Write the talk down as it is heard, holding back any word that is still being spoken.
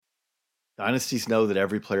Dynasties know that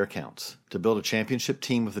every player counts. To build a championship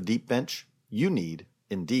team with a deep bench, you need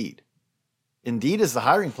Indeed. Indeed is the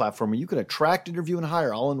hiring platform where you can attract, interview, and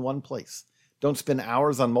hire all in one place. Don't spend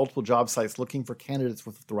hours on multiple job sites looking for candidates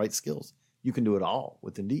with the right skills. You can do it all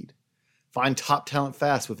with Indeed. Find top talent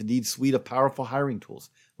fast with Indeed's suite of powerful hiring tools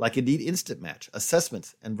like Indeed Instant Match,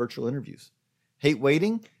 assessments, and virtual interviews. Hate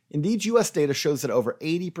waiting? Indeed's U.S. data shows that over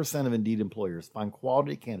 80% of Indeed employers find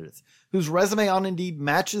quality candidates whose resume on Indeed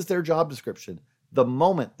matches their job description the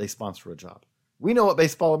moment they sponsor a job. We know at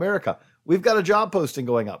Baseball America, we've got a job posting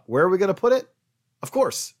going up. Where are we going to put it? Of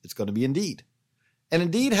course, it's going to be Indeed. And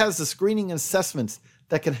Indeed has the screening and assessments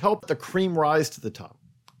that can help the cream rise to the top.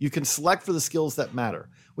 You can select for the skills that matter.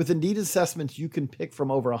 With Indeed assessments, you can pick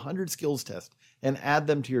from over 100 skills tests and add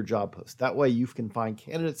them to your job post. That way you can find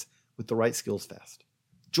candidates with the right skills fast.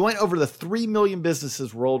 Join over the 3 million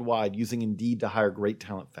businesses worldwide using Indeed to hire great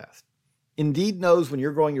talent fast. Indeed knows when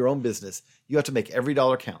you're growing your own business, you have to make every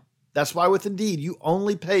dollar count. That's why with Indeed, you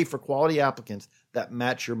only pay for quality applicants that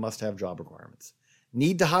match your must-have job requirements.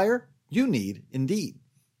 Need to hire? You need Indeed.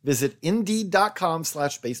 Visit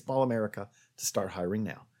Indeed.com/BaseballAmerica to start hiring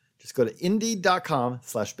now. Just go to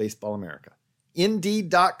Indeed.com/BaseballAmerica.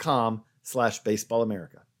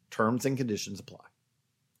 Indeed.com/BaseballAmerica. Terms and conditions apply.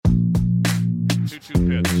 2-2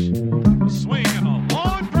 pitch. A swing and a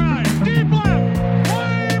long drive. Deep left.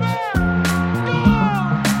 Way back.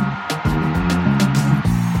 Gone.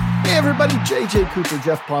 Hey everybody, JJ Cooper,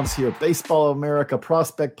 Jeff Ponce here. Baseball America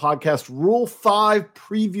Prospect Podcast Rule 5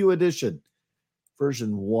 Preview Edition.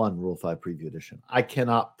 Version 1 Rule 5 Preview Edition. I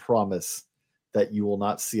cannot promise that you will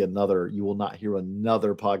not hear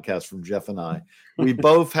another podcast from Jeff and I. We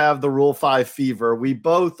both have the Rule 5 fever.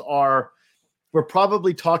 We're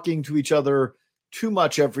probably talking to each other too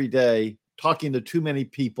much every day, talking to too many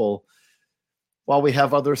people while we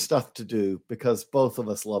have other stuff to do because both of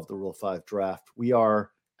us love the Rule 5 draft. We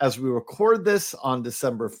are, as we record this on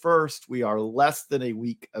December 1st, we are less than a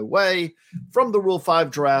week away from the Rule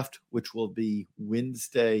 5 draft, which will be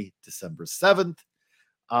Wednesday, December 7th.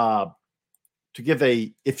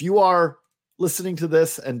 If you are listening to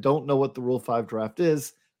this and don't know what the Rule 5 draft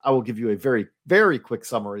is, I will give you a very, very quick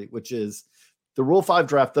summary, which is the Rule 5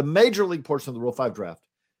 draft, the major league portion of the Rule 5 draft,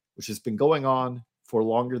 which has been going on for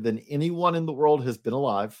longer than anyone in the world has been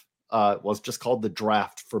alive. It was just called the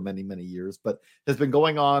draft for many, many years, but has been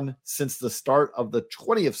going on since the start of the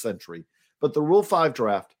 20th century. But the Rule 5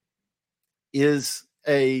 draft is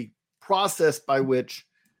a process by which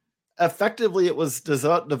effectively it was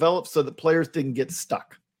developed so that players didn't get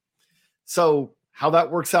stuck. So how that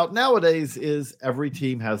works out nowadays is every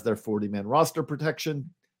team has their 40-man roster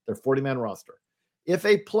protection, their 40-man roster. If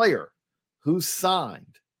a player who's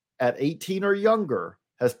signed at 18 or younger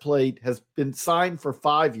has been signed for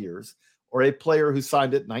 5 years, or a player who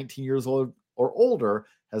signed at 19 years old or older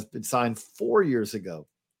has been signed 4 years ago,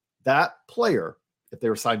 that player, if they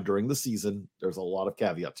were signed during the season, there's a lot of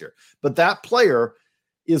caveats here, but that player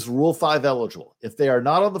is Rule 5 eligible. If they are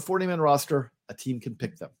not on the 40-man roster, a team can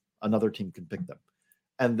pick them. Another team can pick them.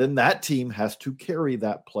 And then that team has to carry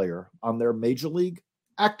that player on their major league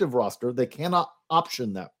active roster. They cannot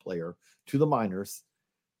option that player to the minors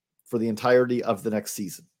for the entirety of the next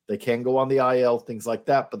season. They can go on the IL, things like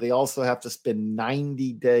that, but they also have to spend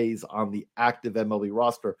 90 days on the active MLB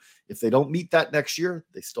roster. If they don't meet that next year,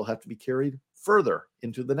 they still have to be carried further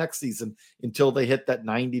into the next season until they hit that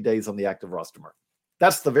 90 days on the active roster mark.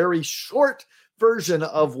 That's the very short version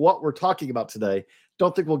of what we're talking about today.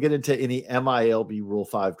 Don't think we'll get into any MILB Rule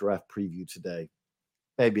 5 draft preview today.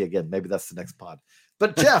 Maybe that's the next pod.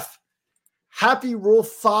 But Jeff, happy Rule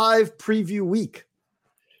 5 preview week.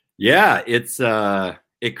 Yeah, it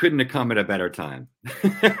couldn't have come at a better time.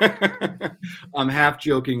 I'm half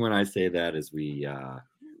joking when I say that, as we are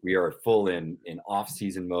full in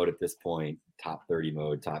off-season mode at this point. Top 30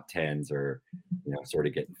 mode, top 10s are sort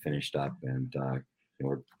of getting finished up, and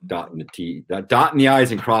we're dotting the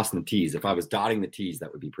I's and crossing the T's. If I was dotting the T's,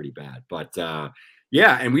 that would be pretty bad. But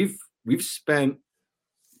yeah, and we've spent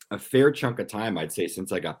a fair chunk of time, I'd say,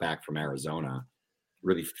 since I got back from Arizona,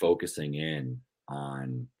 really focusing in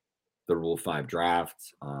on the Rule 5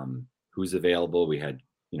 draft, who's available. We had,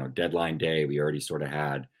 deadline day. We already sort of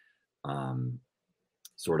had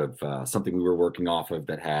something we were working off of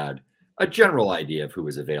that had a general idea of who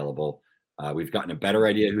was available. We've gotten a better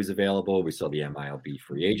idea who's available. We saw the MILB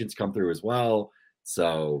free agents come through as well.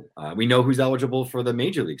 So we know who's eligible for the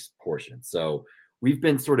major leagues portion. So we've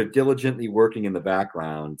been sort of diligently working in the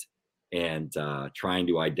background and trying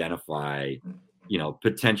to identify,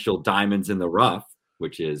 potential diamonds in the rough,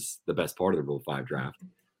 which is the best part of the Rule 5 draft,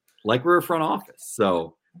 like we're a front office.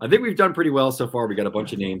 So I think we've done pretty well so far. We got a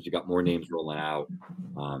bunch of names. We got more names rolling out,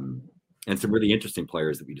 and some really interesting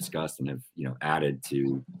players that we discussed and have added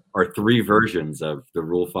to our 3 versions of the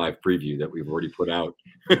Rule 5 preview that we've already put out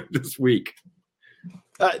this week.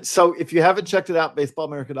 So if you haven't checked it out,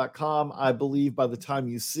 baseballamerica.com, I believe by the time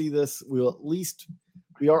you see this,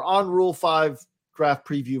 we are on Rule 5 draft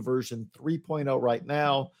preview version 3.0 right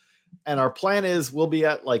now. And our plan is we'll be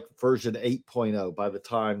at like version 8.0 by the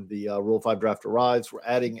time the Rule 5 draft arrives. We're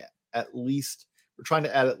trying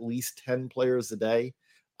to add at least 10 players a day.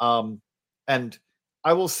 And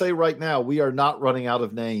I will say right now, we are not running out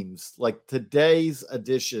of names. Like today's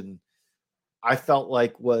edition, I felt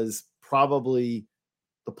like was probably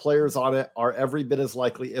the players on it are every bit as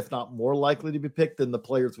likely, if not more likely to be picked than the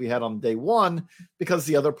players we had on day one, because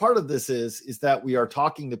the other part of this is that we are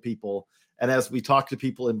talking to people. And as we talk to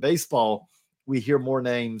people in baseball, we hear more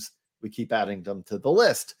names. We keep adding them to the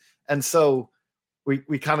list. And so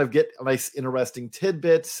we kind of get nice, interesting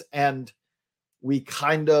tidbits. And we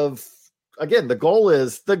kind of, again, the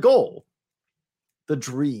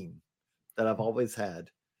dream that I've always had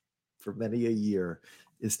for many a year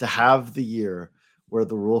is to have the year where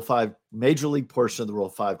the Rule 5 major league portion of the Rule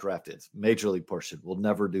 5 draft is. Major league portion. We'll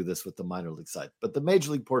never do this with the minor league side, but the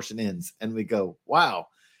major league portion ends and we go, wow,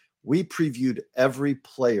 we previewed every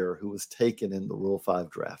player who was taken in the Rule 5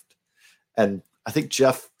 draft. And I think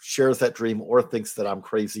Jeff shares that dream or thinks that I'm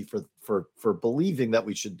crazy for believing that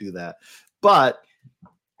we should do that. But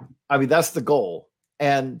I mean, that's the goal.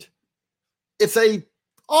 And it's a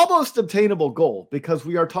almost obtainable goal because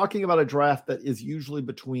we are talking about a draft that is usually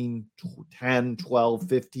between 10, 12,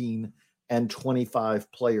 15, and 25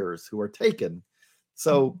 players who are taken.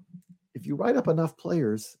 So if you write up enough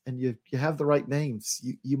players and you have the right names,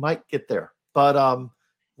 you might get there. But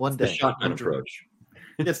one day, the shotgun approach.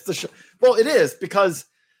 It's well, it is, because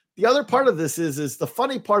the other part of this is the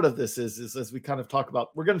funny part of this is as we kind of talk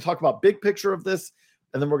about, we're going to talk about big picture of this,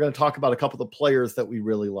 and then we're going to talk about a couple of the players that we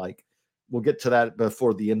really like. We'll get to that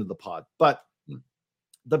before the end of the pod. But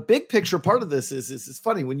the big picture part of this is it's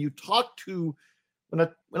funny when you talk to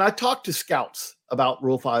when I talk to scouts about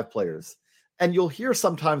Rule 5 players, and you'll hear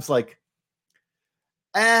sometimes like,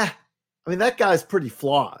 I mean, that guy's pretty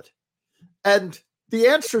flawed. And the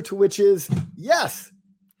answer to which is yes,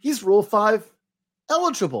 he's Rule 5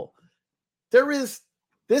 eligible.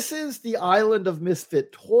 This is the island of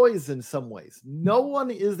misfit toys in some ways. No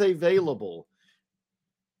one is available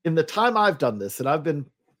in the time I've done this, and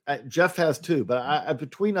Jeff has too, but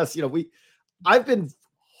between us, I've been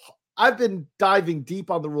diving deep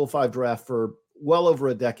on the Rule 5 draft for well over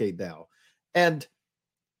a decade now. And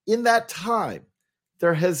in that time,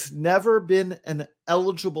 there has never been an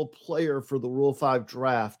eligible player for the Rule 5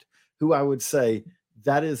 draft who I would say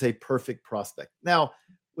that is a perfect prospect. Now,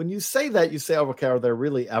 when you say that, you say, oh, okay, are there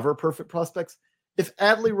really ever perfect prospects? If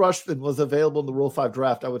Adley Rutschman was available in the Rule 5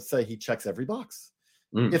 draft, I would say he checks every box.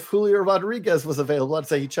 If Julio Rodriguez was available, I'd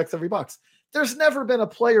say he checks every box. There's never been a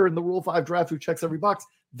player in the Rule 5 draft who checks every box.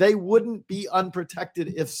 They wouldn't be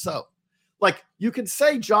unprotected if so. Like, you could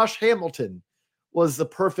say Josh Hamilton was the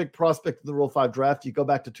perfect prospect in the Rule 5 draft. You go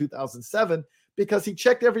back to 2007 because he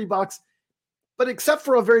checked every box, but except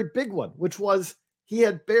for a very big one, which was he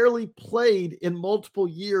had barely played in multiple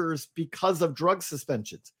years because of drug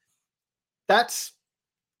suspensions.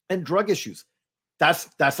 And drug issues.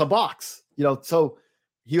 That's a box, so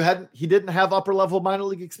he didn't have upper level minor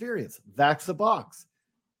league experience. That's a box.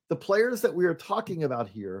 The players that we are talking about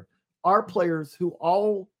here are players who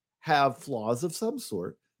all have flaws of some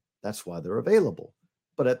sort. That's why they're available.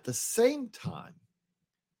 But at the same time,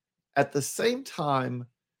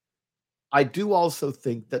 I do also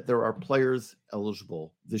think that there are players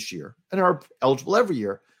eligible this year and are eligible every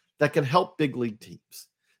year that can help big league teams.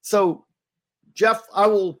 So, Jeff, I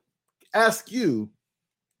will ask you,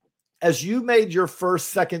 as you made your first,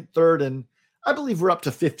 second, third, and I believe we're up to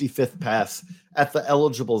 55th pass at the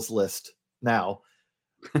eligibles list now.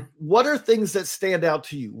 What are things that stand out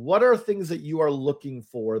to you? What are things that you are looking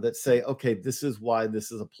for that say, okay, this is why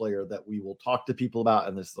this is a player that we will talk to people about,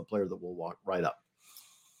 and this is a player that we'll walk right up?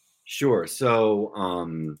 Sure. So,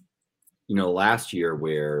 last year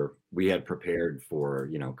where we had prepared for,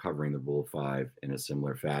 covering the Rule 5 in a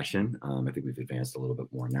similar fashion, I think we've advanced a little bit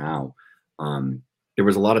more now. There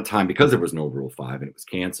was a lot of time because there was no Rule 5 and it was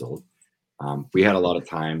canceled. We had a lot of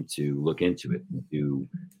time to look into it, do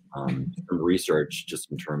some research just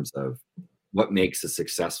in terms of what makes a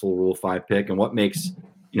successful Rule 5 pick and what makes,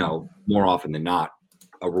 more often than not,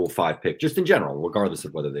 a Rule 5 pick, just in general, regardless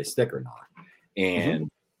of whether they stick or not. And,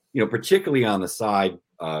 particularly on the side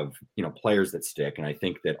of, players that stick. And I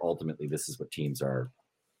think that ultimately this is what teams are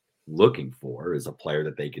looking for is a player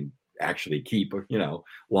that they can actually keep,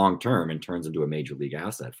 long term and turns into a major league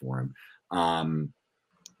asset for him.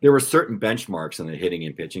 There were certain benchmarks on the hitting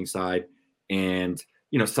and pitching side, and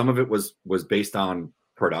some of it was based on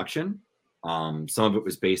production. Some of it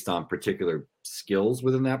was based on particular skills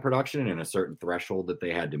within that production and a certain threshold that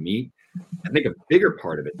they had to meet. I think a bigger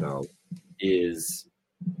part of it, though, is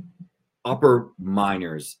upper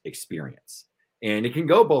minors experience. And it can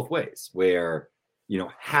go both ways, where,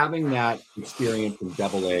 having that experience in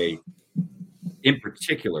AA in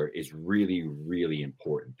particular is really, really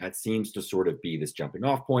important. That seems to sort of be this jumping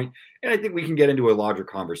off point. And I think we can get into a larger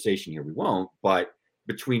conversation here. We won't, but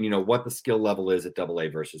between, what the skill level is at AA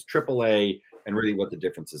versus AAA and really what the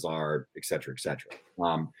differences are, et cetera, et cetera.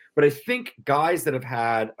 But I think guys that have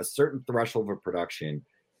had a certain threshold of production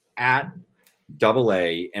at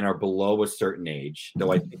AA and are below a certain age,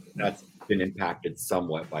 though I think that's been impacted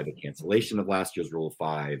somewhat by the cancellation of last year's Rule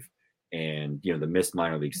 5 and, the missed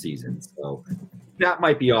minor league season. So that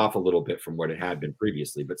might be off a little bit from what it had been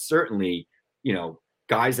previously, but certainly,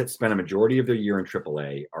 guys that spend a majority of their year in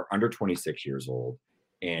AAA are under 26 years old.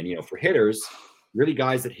 And, for hitters, really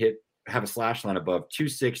guys that have a slash line above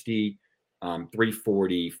 260,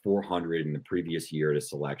 340, 400 in the previous year at a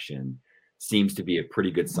selection seems to be a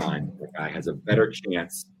pretty good sign that the guy has a better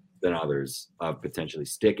chance than others of potentially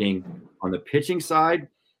sticking. On the pitching side,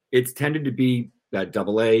 it's tended to be that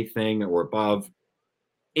AA thing or above.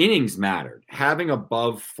 Innings mattered. Having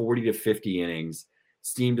above 40 to 50 innings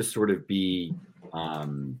seemed to sort of be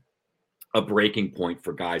a breaking point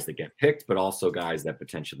for guys that get picked, but also guys that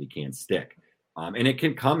potentially can stick. And it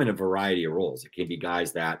can come in a variety of roles. It can be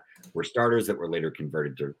guys that were starters that were later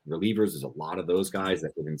converted to relievers. There's a lot of those guys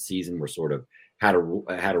that within season were sort of had a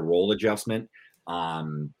role adjustment.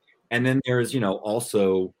 And then there's,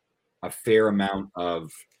 also a fair amount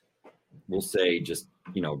of, we'll say, just,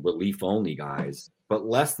 relief only guys, but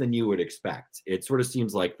less than you would expect. It sort of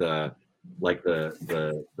seems like the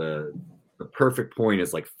perfect point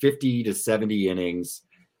is like 50 to 70 innings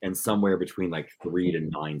and somewhere between like 3 to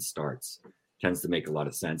 9 starts tends to make a lot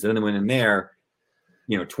of sense. And then when in there,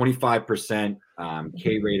 25%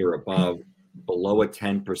 K rate or above, below a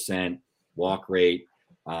 10% walk rate.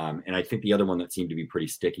 And I think the other one that seemed to be pretty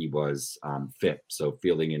sticky was FIP. So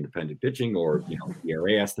fielding independent pitching or,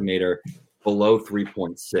 ERA estimator below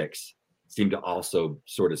 3.6 seemed to also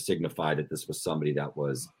sort of signify that this was somebody that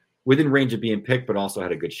was within range of being picked, but also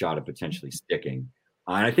had a good shot of potentially sticking.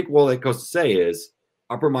 And I think what that goes to say is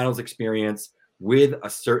upper minors experience with a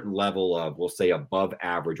certain level of, we'll say, above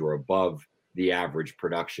average or above the average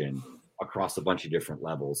production across a bunch of different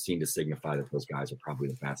levels seem to signify that those guys are probably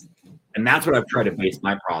the best. And that's what I've tried to base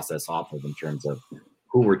my process off of in terms of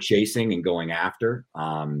who we're chasing and going after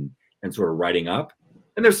and sort of writing up.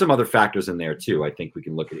 And there's some other factors in there too. I think we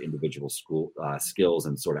can look at individual skills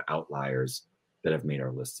and sort of outliers that have made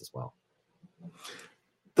our lists as well.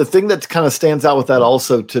 The thing that kind of stands out with that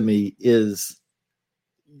also to me is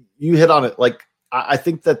you hit on it. Like, I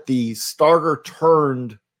think that the starter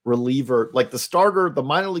turned reliever, like the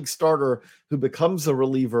minor league starter who becomes a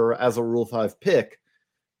reliever as a Rule 5 pick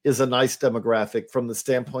is a nice demographic from the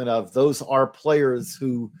standpoint of those are players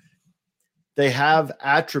who they have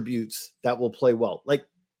attributes that will play well. Like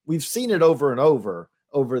we've seen it over and over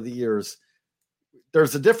the years.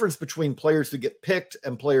 There's a difference between players who get picked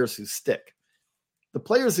and players who stick. The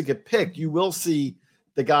players that get picked, you will see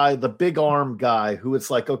the big arm guy who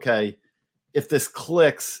it's like, okay, if this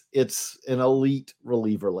clicks, it's an elite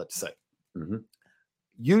reliever, let's say. Mm-hmm.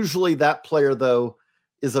 Usually that player, though,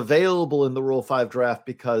 is available in the Rule 5 draft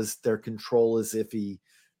because their control is iffy,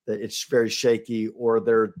 that it's very shaky, or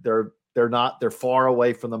they're far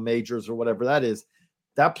away from the majors or whatever that is.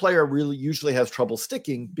 That player really usually has trouble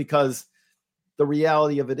sticking because the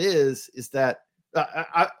reality of it is that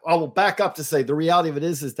I will back up to say the reality of it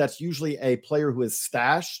is that's usually a player who is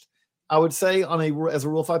stashed, I would say, as a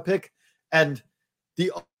Rule 5 pick. And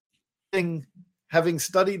the thing, having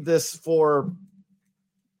studied this for,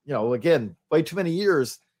 again, way too many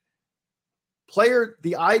years,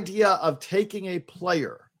 the idea of taking a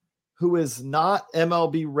player who is not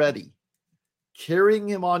MLB ready, carrying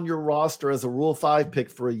him on your roster as a Rule 5 pick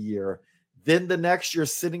for a year, then the next year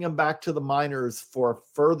sending him back to the minors for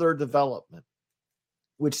further development,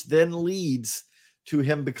 which then leads to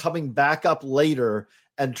him becoming back up later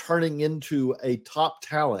and turning into a top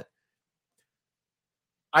talent.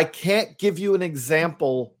 I can't give you an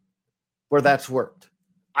example where that's worked.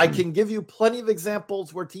 I can give you plenty of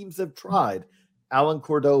examples where teams have tried. Alan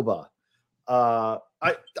Cordoba. I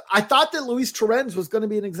thought that Luis Torrens was going to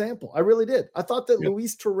be an example. I really did. I thought that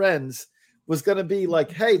Luis Torrens was going to be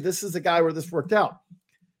like, hey, this is a guy where this worked out.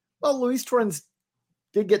 Well, Luis Torrens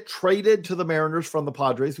did get traded to the Mariners from the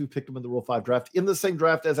Padres, who picked him in the Rule 5 draft, in the same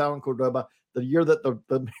draft as Alan Cordoba, the year that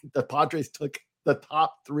the Padres took the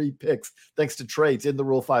top 3 picks, thanks to trades in the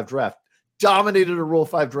Rule 5 draft. Dominated a Rule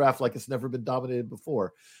 5 draft like it's never been dominated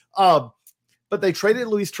before. But they traded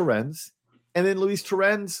Luis Torrens, and then Luis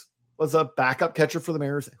Torrens was a backup catcher for the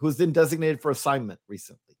Mariners who was then designated for assignment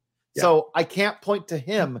recently. Yeah. So I can't point to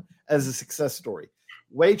him as a success story.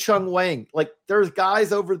 Wei Chung Wang, like there's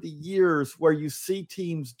guys over the years where you see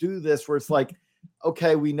teams do this where it's like,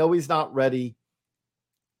 okay, we know he's not ready.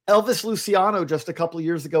 Elvis Luciano just a couple of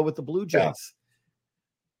years ago with the Blue Jays.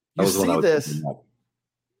 Yeah. You see this,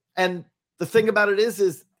 and the thing about it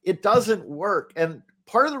is it doesn't work. And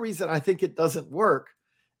part of the reason I think it doesn't work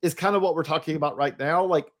is kind of what we're talking about right now.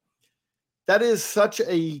 Like that is such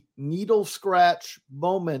a needle scratch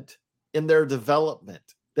moment in their development.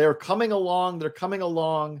 They're coming along,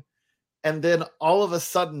 and then all of a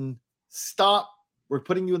sudden, stop, we're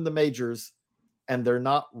putting you in the majors, and they're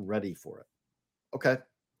not ready for it. Okay,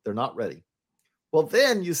 they're not ready. Well,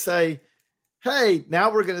 then you say, hey, now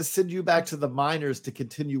we're going to send you back to the minors to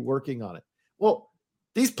continue working on it. Well,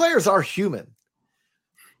 these players are human.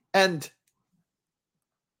 And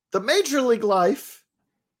the major league life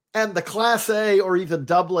and the Class A or even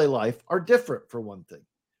Double A life are different for one thing.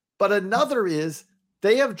 But another is,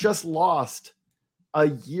 they have just lost a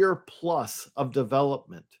year plus of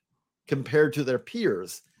development compared to their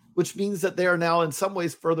peers, which means that they are now in some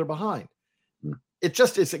ways further behind. It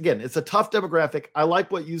just is, again, it's a tough demographic. I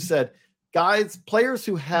like what you said. Guys, players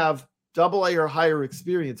who have AA or higher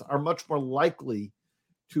experience are much more likely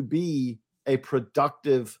to be a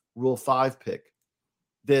productive Rule 5 pick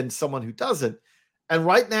than someone who doesn't. And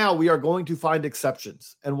right now we are going to find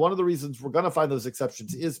exceptions. And one of the reasons we're going to find those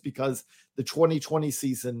exceptions is because the 2020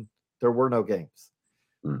 season, there were no games.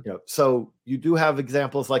 So you do have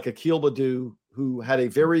examples like Akil Baddoo, who had a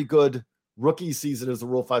very good rookie season as a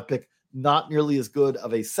Rule 5 pick, not nearly as good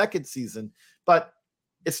of a second season, but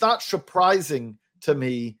it's not surprising to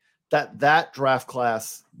me that draft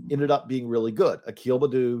class ended up being really good. Akil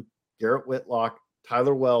Baddoo, Garrett Whitlock,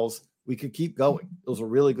 Tyler Wells, we could keep going. It was a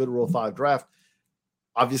really good Rule 5 draft.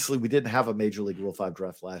 Obviously, we didn't have a Major League Rule 5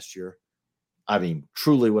 draft last year. I mean,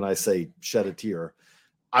 truly, when I say shed a tear,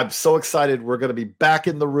 I'm so excited. We're going to be back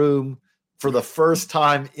in the room for the first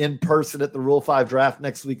time in person at the Rule 5 draft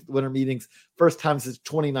next week, the winter meetings. First time since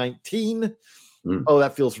 2019. Oh,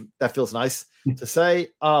 that feels nice to say.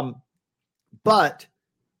 But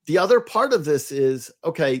the other part of this is,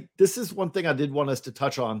 okay, this is one thing I did want us to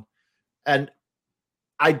touch on. And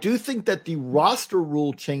I do think that the roster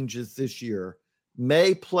rule changes this year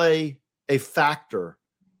may play a factor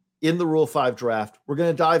in the Rule 5 draft. We're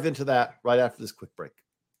going to dive into that right after this quick break.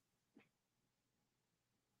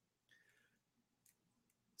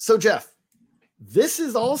 So, Jeff, this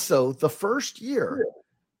is also the first year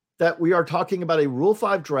that we are talking about a Rule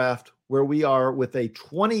 5 draft where we are with a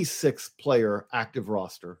 26-player active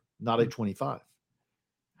roster, not a 25.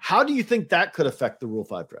 How do you think that could affect the Rule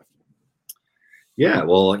 5 draft? Yeah,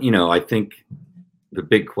 well, I think the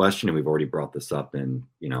big question, and we've already brought this up in,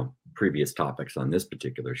 previous topics on this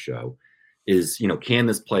particular show, is, can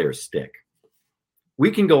this player stick? We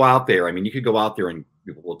can go out there. I mean, you could go out there and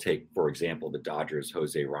we'll take, for example, the Dodgers'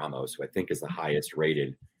 Jose Ramos, who I think is the highest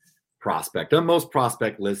rated prospect on most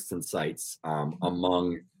prospect lists and sites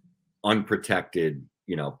among unprotected,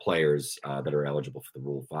 players that are eligible for the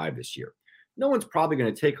Rule 5 this year. No one's probably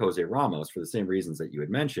going to take Jose Ramos for the same reasons that you had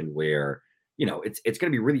mentioned, where, it's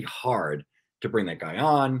going to be really hard to bring that guy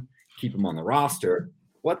on, keep him on the roster.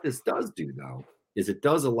 What this does do, though, is it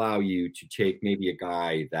does allow you to take maybe a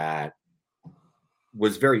guy that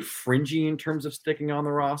was very fringy in terms of sticking on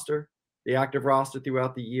the roster, the active roster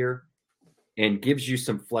throughout the year, and gives you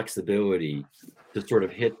some flexibility to sort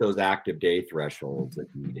of hit those active day thresholds that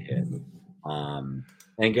you need to hit,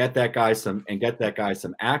 and get that guy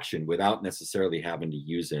some action without necessarily having to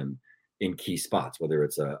use him in key spots, whether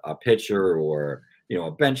it's a pitcher or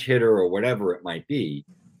a bench hitter or whatever it might be.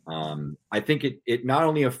 I think it not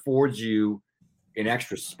only affords you an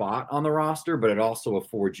extra spot on the roster, but it also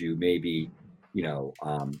affords you maybe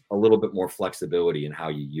a little bit more flexibility in how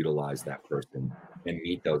you utilize that person and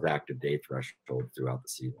meet those active day thresholds throughout the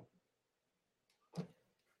season.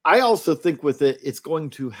 I also think with it, it's going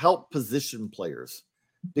to help position players,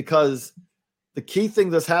 because the key thing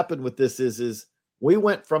that's happened with this is we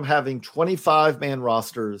went from having 25-man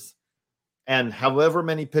rosters and however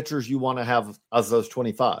many pitchers you want to have as those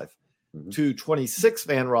 25 to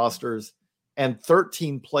 26-man rosters, and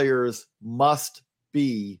 13 players must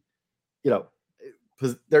be, you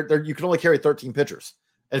can only carry 13 pitchers.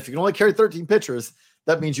 And if you can only carry 13 pitchers,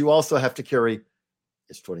 that means you also have to carry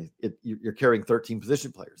you're carrying 13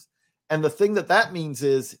 position players. And the thing that means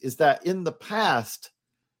is that in the past,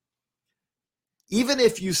 even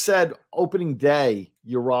if you said opening day,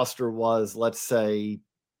 your roster was, let's say,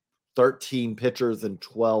 13 pitchers and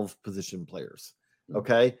 12 position players.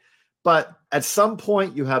 Okay. But at some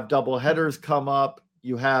point you have double headers come up,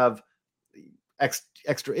 you have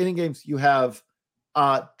extra inning games, you have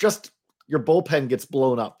just your bullpen gets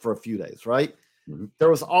blown up for a few days, right? Mm-hmm. There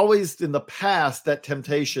was always in the past that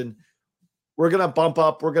temptation. We're going to bump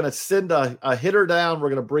up. We're going to send a hitter down. We're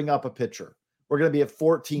going to bring up a pitcher. We're going to be at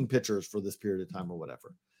 14 pitchers for this period of time or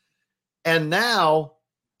whatever. And now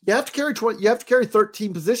you have to carry 20. You have to carry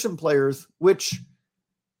 13 position players, which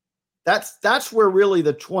that's where really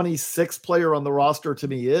the 26th player on the roster to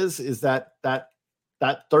me is that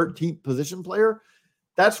 13th position player.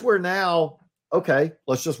 That's where now, okay,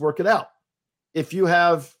 let's just work it out. If you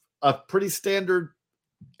have a pretty standard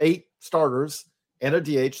 8 starters and a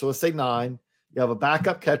DH, so let's say 9, you have a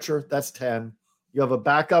backup catcher, that's 10. You have a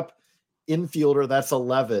backup infielder, that's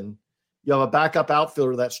 11. You have a backup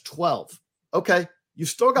outfielder, that's 12. Okay, you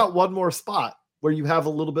still got one more spot where you have a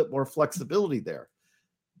little bit more flexibility there.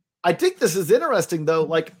 I think this is interesting, though.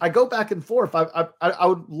 Like, I go back and forth. I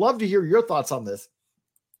would love to hear your thoughts on this.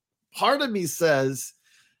 Part of me says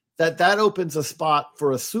that opens a spot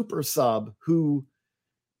for a super sub who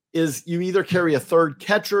is you either carry a third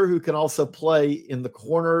catcher who can also play in the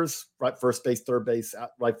corners, right, first base, third base,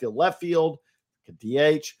 right field, left field,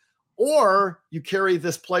 DH, or you carry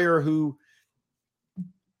this player who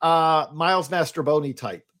Miles Mastrobuoni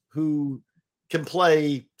type, who can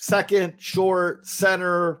play second, short,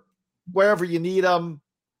 center, wherever you need them,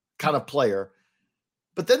 kind of player.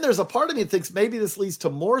 But then there's a part of me that thinks maybe this leads to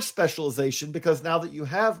more specialization because now that you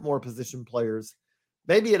have more position players,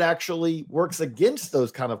 maybe it actually works against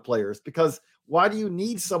those kind of players, because why do you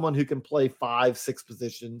need someone who can play 5-6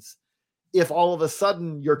 positions if all of a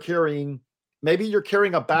sudden you're carrying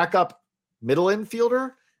a backup middle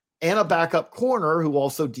infielder and a backup corner who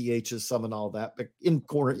also DHs some and all that, but in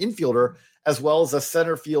corner infielder, as well as a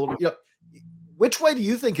center field. You know, which way do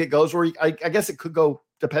you think it goes? Or I guess it could go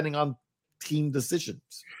depending on team decisions.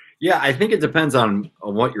 Yeah, I think it depends on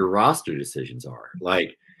what your roster decisions are.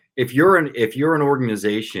 Like, if you're an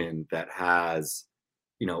organization that has,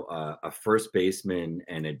 a first baseman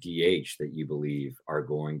and a DH that you believe are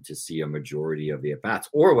going to see a majority of the at-bats,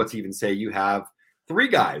 or let's even say you have 3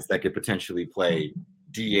 guys that could potentially play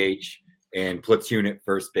DH and platoon at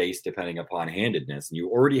first base depending upon handedness, and you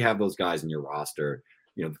already have those guys in your roster,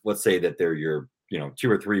 let's say that they're your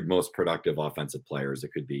 2 or 3 most productive offensive players.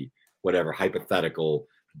 It could be whatever hypothetical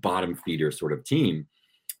bottom feeder sort of team.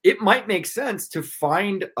 It might make sense to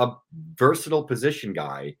find a versatile position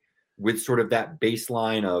guy with sort of that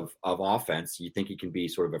baseline of offense. You think he can be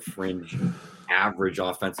sort of a fringe average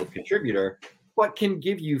offensive contributor, but can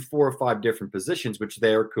give you 4 or 5 different positions, which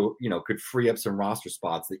could free up some roster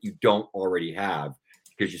spots that you don't already have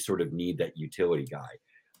because you sort of need that utility guy.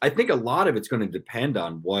 I think a lot of it's going to depend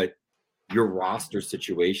on what your roster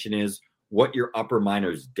situation is, what your upper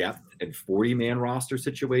minors depth and 40-man roster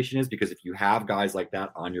situation is, because if you have guys like that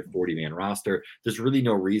on your 40-man roster, there's really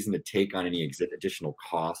no reason to take on any additional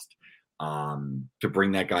cost to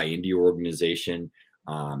bring that guy into your organization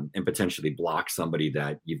and potentially block somebody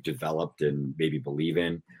that you've developed and maybe believe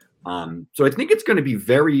in. So I think it's going to be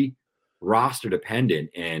very roster dependent.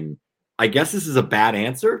 And I guess this is a bad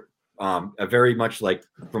answer. A very much like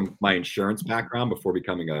from my insurance background before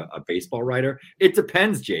becoming a baseball writer. It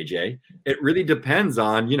depends, JJ. It really depends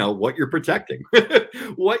on, what you're protecting,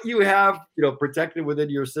 what you have, protected within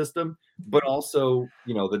your system, but also,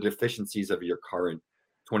 the deficiencies of your current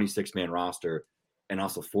 26-man roster and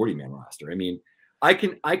also 40-man roster. I mean, I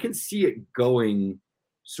can see it going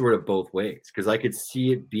sort of both ways, because I could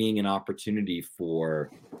see it being an opportunity for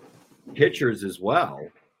pitchers as well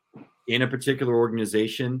in a particular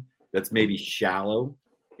organization that's maybe shallow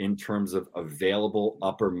in terms of available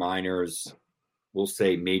upper minors, we'll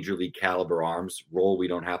say major league caliber arms, role we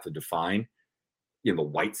don't have to define. The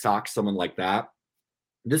White Sox, someone like that.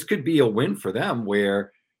 This could be a win for them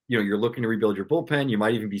where, you're looking to rebuild your bullpen. You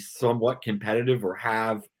might even be somewhat competitive or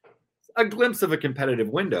have a glimpse of a competitive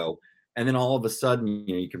window. And then all of a sudden,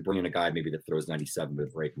 you can bring in a guy maybe that throws 97 with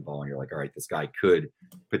a breaking ball. And you're like, all right, this guy could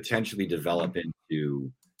potentially develop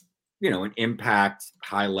into an impact,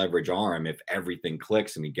 high leverage arm if everything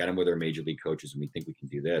clicks and we get him with our major league coaches and we think we can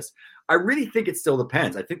do this. I really think it still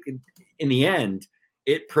depends. I think in the end,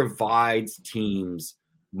 it provides teams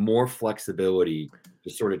more flexibility to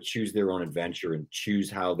sort of choose their own adventure and choose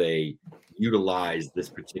how they utilize this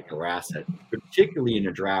particular asset, particularly in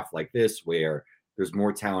a draft like this, where there's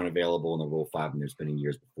more talent available in the Rule 5 than there's been in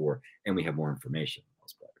years before, and we have more information on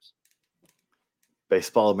those players.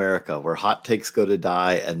 Baseball America, where hot takes go to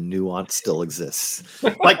die and nuance still exists.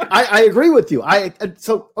 Like, I agree with you.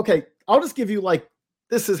 Okay, I'll just give you, like,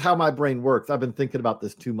 this is how my brain works. I've been thinking about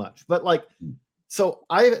this too much. But, like, so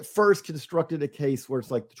I at first constructed a case where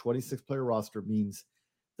it's like the 26-player roster means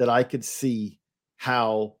that I could see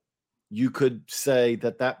how you could say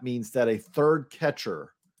that means that a third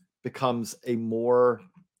catcher becomes a more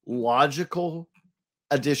logical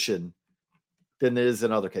addition than it is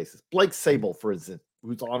in other cases. Blake Sabol, for instance,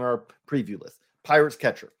 who's on our preview list, Pirates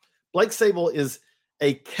catcher. Blake Sabol is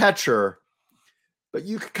a catcher, but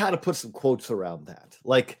you could kind of put some quotes around that.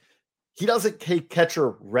 Like, he doesn't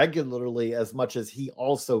catcher regularly as much as he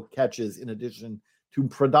also catches in addition to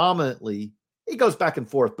predominantly. He goes back and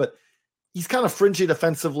forth, but he's kind of fringy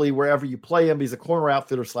defensively wherever you play him. He's a corner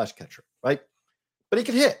outfitter / catcher, right? But he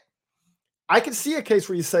can hit. I can see a case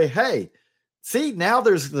where you say, hey, see, now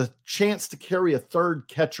there's the chance to carry a third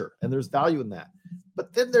catcher, and there's value in that.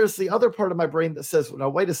 But then there's the other part of my brain that says, well, now,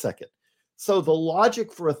 wait a second. So the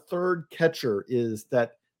logic for a third catcher is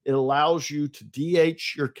that it allows you to DH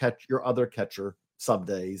your other catcher some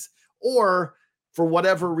days, or for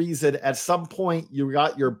whatever reason, at some point you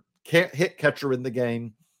got your hit catcher in the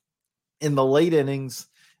game in the late innings,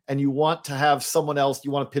 and you want to have someone else,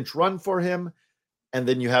 you want to pinch run for him, and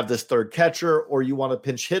then you have this third catcher, or you want to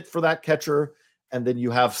pinch hit for that catcher, and then you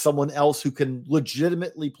have someone else who can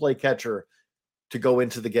legitimately play catcher to go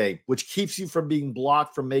into the game, which keeps you from being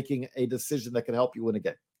blocked from making a decision that can help you win a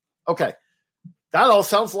game. Okay. That all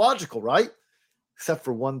sounds logical, right? Except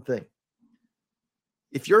for one thing.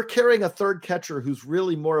 If you're carrying a third catcher who's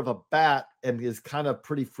really more of a bat and is kind of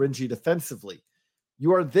pretty fringy defensively,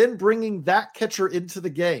 you are then bringing that catcher into the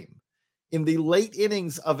game in the late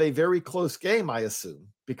innings of a very close game, I assume,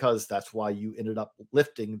 because that's why you ended up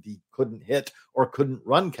lifting the couldn't hit or couldn't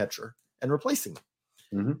run catcher and replacing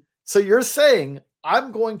him. Mm-hmm. So you're saying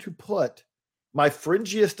I'm going to put my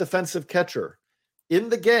fringiest defensive catcher in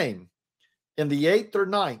the game in the 8th or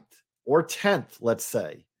 9th or 10th, let's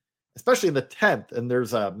say, especially in the 10th, and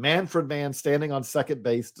there's a Manfred man standing on second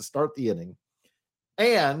base to start the inning.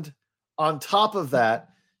 And on top of that,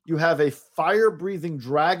 you have a fire-breathing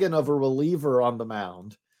dragon of a reliever on the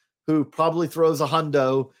mound who probably throws a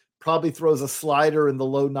hundo, probably throws a slider in the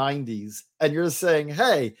low 90s. And you're saying,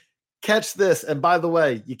 hey, catch this. And by the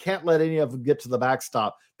way, you can't let any of them get to the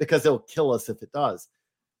backstop because they'll kill us if it does.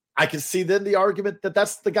 I can see then the argument that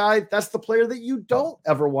that's the player that you don't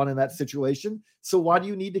ever want in that situation. So why do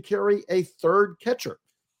you need to carry a third catcher?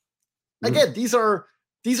 Again, these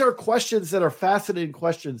are questions that are fascinating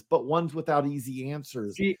questions, but ones without easy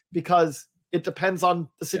answers because it depends on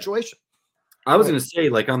the situation. I was going to say,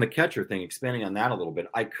 like, on the catcher thing, expanding on that a little bit,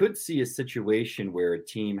 I could see a situation where a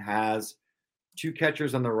team has two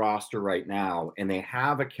catchers on the roster right now, and they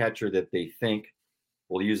have a catcher that they think,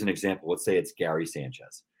 we'll use an example. Let's say it's Gary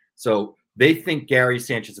Sanchez. So they think Gary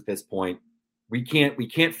Sanchez at this point, we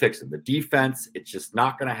can't fix him. The defense, it's just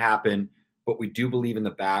not going to happen. But we do believe in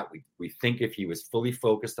the bat. We think if he was fully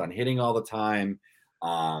focused on hitting all the time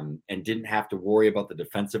and didn't have to worry about the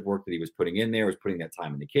defensive work that he was putting in there, was putting that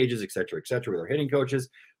time in the cages, et cetera, with our hitting coaches,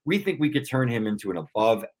 we think we could turn him into an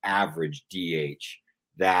above average DH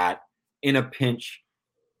that in a pinch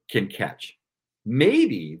can catch.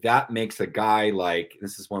 Maybe that makes a guy like,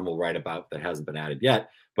 this is one we'll write about that hasn't been added yet,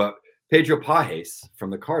 but Pedro Pages from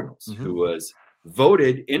the Cardinals, who was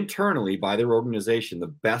voted internally by their organization the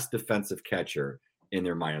best defensive catcher in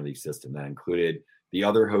their minor league system. That included the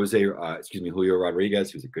other Julio Rodriguez,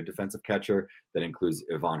 who's a good defensive catcher. That includes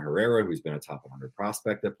Ivan Herrera, who's been a top 100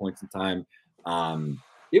 prospect at points in time.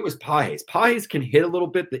 It was Pages. Pages can hit a little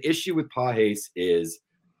bit. The issue with Pages is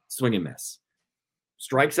swing and miss.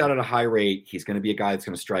 Strikes out at a high rate. He's going to be a guy that's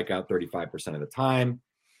going to strike out 35% of the time.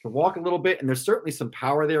 Can walk a little bit, and there's certainly some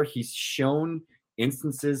power there. He's shown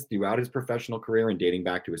instances throughout his professional career and dating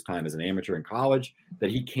back to his time as an amateur in college that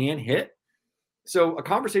he can hit. So a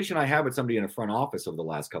conversation I had with somebody in a front office over the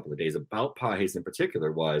last couple of days about Pages in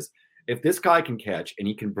particular was, if this guy can catch and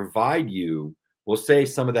he can provide you, we'll say,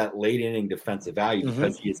 some of that late inning defensive value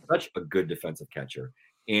because he is such a good defensive catcher.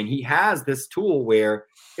 And he has this tool where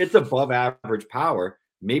it's above average power.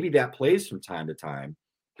 Maybe that plays from time to time,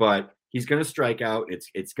 but he's going to strike out.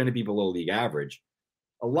 It's going to be below league average.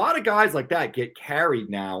 A lot of guys like that get carried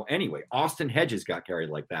now anyway. Austin Hedges got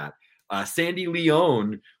carried like that. Sandy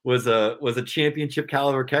Leon was a championship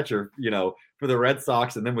caliber catcher, for the Red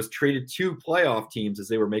Sox, and then was traded to playoff teams as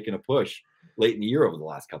they were making a push late in the year over the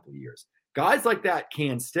last couple of years. Guys like that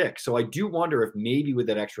can stick. So I do wonder if maybe with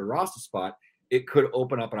that extra roster spot, it could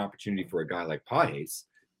open up an opportunity for a guy like Pages,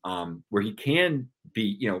 where he can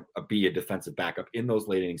be, be a defensive backup in those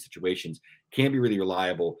late inning situations, can be really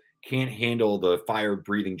reliable, can't handle the fire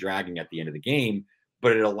breathing dragging at the end of the game,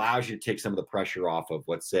 but it allows you to take some of the pressure off of,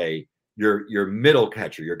 let's say, your middle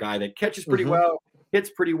catcher, your guy that catches pretty well, hits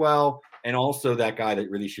pretty well, and also that guy that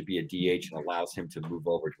really should be a DH and allows him to move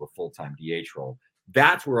over to a full-time DH role.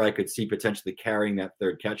 That's where I could see potentially carrying that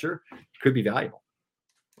third catcher could be valuable.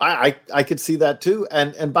 I could see that too.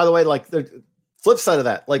 And by the way, like the flip side of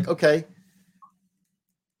that, like, okay,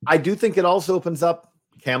 I do think it also opens up.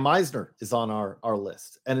 Cam Meisner is on our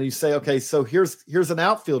list. And you say, okay, so here's an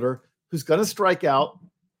outfielder who's going to strike out,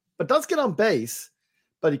 but does get on base,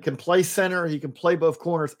 but he can play center, he can play both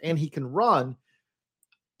corners, and he can run.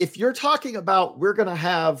 If you're talking about we're going to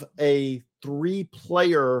have a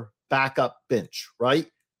 3-player backup bench, right?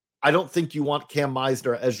 I don't think you want Cam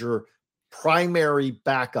Meisner as your primary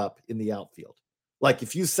backup in the outfield. Like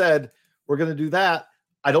if you said we're going to do that,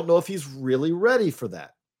 I don't know if he's really ready for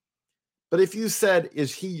that. But if you said,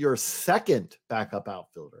 is he your second backup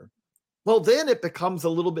outfielder? Well, then it becomes a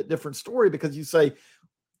little bit different story because you say,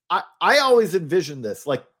 I always envision this.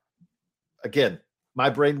 Like, again, my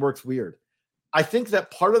brain works weird. I think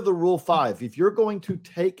that part of the Rule 5, if you're going to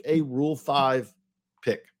take a Rule 5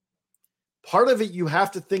 pick, part of it you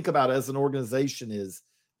have to think about as an organization is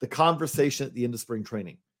the conversation at the end of spring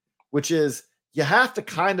training, which is you have to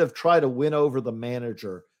kind of try to win over the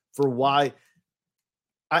manager for why.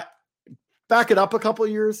 Back it up a couple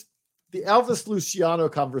of years, the Elvis Luciano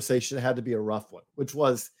conversation had to be a rough one, which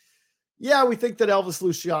was, yeah, we think that Elvis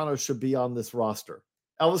Luciano should be on this roster.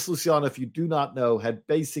 Elvis Luciano, if you do not know, had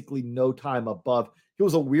basically no time above. It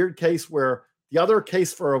was a weird case where the other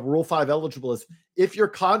case for a Rule 5 eligible is if your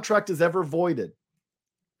contract is ever voided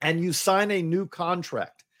and you sign a new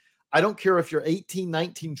contract, I don't care if you're 18,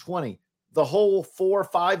 19, 20, the whole 4 or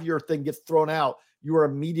 5 year thing gets thrown out. You are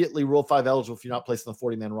immediately Rule 5 eligible if you're not placed on the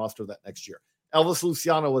 40-man roster that next year. Elvis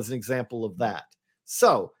Luciano was an example of that.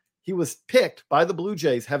 So he was picked by the Blue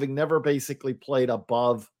Jays, having never basically played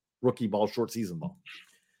above rookie ball, short season ball.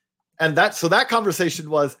 And so that conversation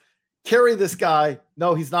was, carry this guy.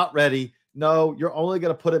 No, he's not ready. No, you're only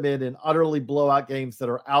going to put him in utterly blowout games that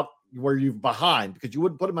are out where you're behind, because you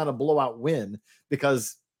wouldn't put him on a blowout win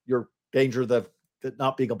because you're danger that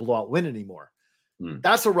not being a blowout win anymore.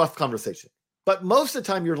 That's a rough conversation. But most of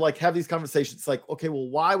the time you're like, have these conversations like, okay, well,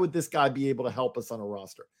 why would this guy be able to help us on a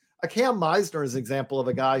roster? A Cam Meisner is an example of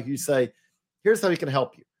a guy who you say, here's how he can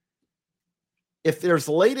help you. If there's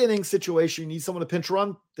a late inning situation, you need someone to pinch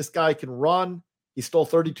run, this guy can run. He stole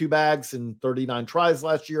 32 bags in 39 tries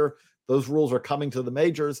last year. Those rules are coming to the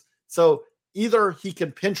majors. So either he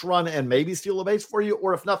can pinch run and maybe steal a base for you,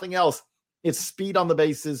 or if nothing else, it's speed on the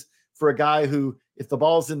bases for a guy who, if the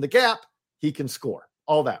ball's in the gap, he can score.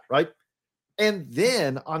 All that, right? And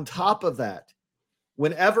then on top of that,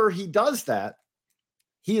 whenever he does that,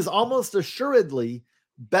 he is almost assuredly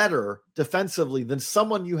better defensively than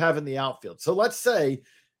someone you have in the outfield. So let's say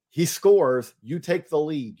he scores, you take the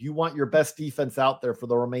lead. You want your best defense out there for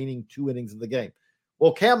the remaining 2 innings of the game.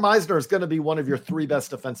 Well, Cam Meisner is going to be one of your 3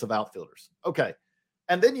 best defensive outfielders. Okay.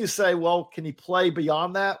 And then you say, well, can he play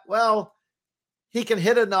beyond that? Well, he can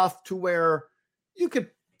hit enough to where you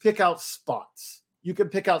could pick out spots. You can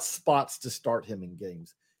pick out spots to start him in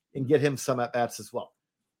games and get him some at-bats as well.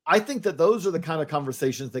 I think that those are the kind of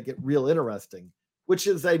conversations that get real interesting, which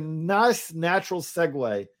is a nice natural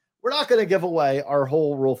segue. We're not going to give away our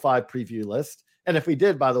whole Rule 5 preview list. And if we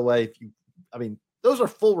did, by the way, those are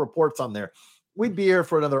full reports on there. We'd be here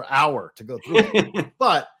for another hour to go through it.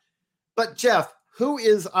 But Jeff,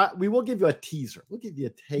 we will give you a teaser. We'll give you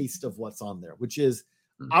a taste of what's on there, which is,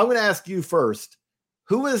 I'm going to ask you first,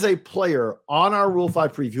 who is a player on our Rule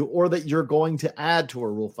 5 preview or that you're going to add to a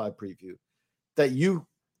Rule 5 preview that you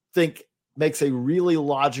think makes a really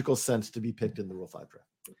logical sense to be picked in the Rule 5 draft?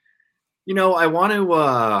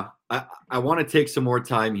 I want to take some more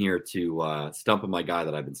time here to stump on my guy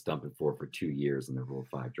that I've been stumping for 2 years in the Rule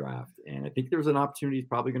 5 draft. And I think there's an opportunity he's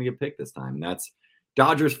probably going to get picked this time. And that's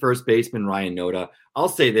Dodgers first baseman Ryan Noda. I'll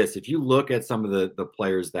say this. If you look at some of the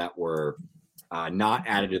players that were not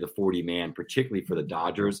added to the 40-man, particularly for the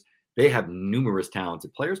Dodgers, they have numerous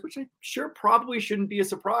talented players, which I'm sure probably shouldn't be a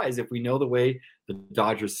surprise if we know the way the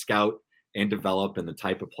Dodgers scout and develop and the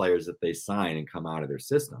type of players that they sign and come out of their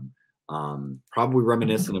system. Probably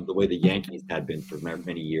reminiscent of the way the Yankees had been for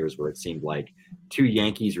many years, where it seemed like 2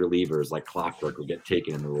 Yankees relievers like clockwork would get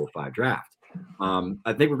taken in the Rule 5 draft.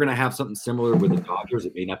 I think we're going to have something similar with the Dodgers.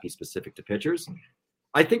 It may not be specific to pitchers.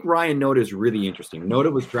 I think Ryan Noda is really interesting.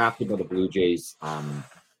 Noda was drafted by the Blue Jays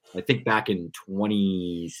I think back in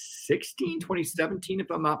 2017,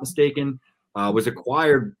 if I'm not mistaken, was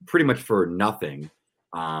acquired pretty much for nothing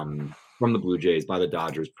from the Blue Jays by the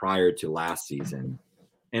Dodgers prior to last season.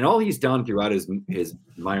 And all he's done throughout his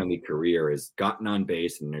minor league career is gotten on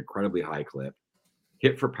base at an incredibly high clip,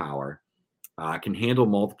 hit for power, can handle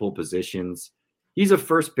multiple positions. He's a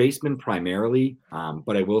first baseman primarily,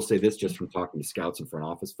 but I will say this just from talking to scouts and front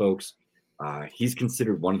office folks. He's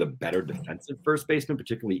considered one of the better defensive first basemen,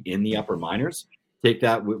 particularly in the upper minors. Take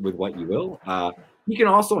that with what you will. He can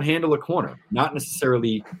also handle a corner, not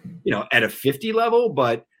necessarily, at a 50 level,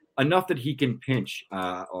 but enough that he can pinch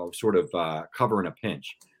or sort of cover in a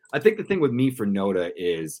pinch. I think the thing with me for Noda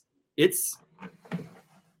is it's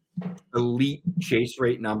elite chase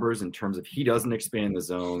rate numbers in terms of he doesn't expand the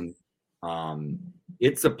zone.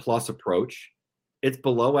 It's a plus approach. It's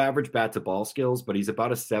below average bat to ball skills, but he's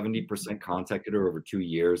about a 70% contact hitter over 2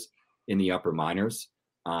 years in the upper minors.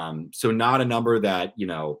 So not a number that,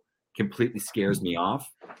 completely scares me off.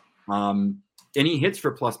 And he hits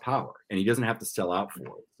for plus power and he doesn't have to sell out for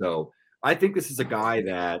it. So I think this is a guy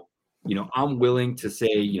that, I'm willing to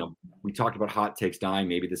say, we talked about hot takes dying.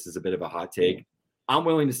 Maybe this is a bit of a hot take. I'm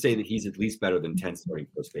willing to say that he's at least better than 10 starting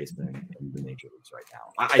first baseman in the major leagues right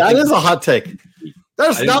now. That is a hot take.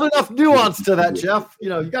 There's not enough nuance to that, Jeff.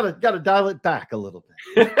 You gotta dial it back a little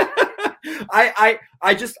bit. I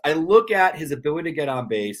look at his ability to get on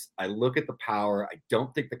base. I look at the power. I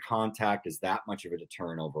don't think the contact is that much of a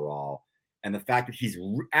deterrent overall. And the fact that he's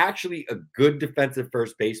actually a good defensive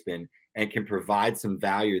first baseman and can provide some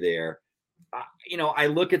value there. I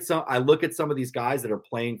look at some of these guys that are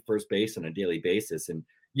playing first base on a daily basis, and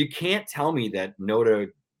you can't tell me that Noda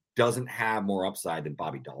doesn't have more upside than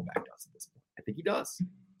Bobby Dalbec does at this point. I think he does.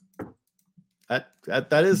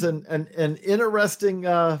 That is an interesting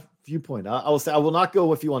viewpoint. I will say I will not go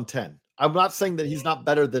with you on 10. I'm not saying that he's not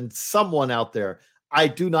better than someone out there. I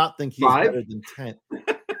do not think he's better than 10.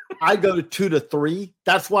 I go to 2 to 3.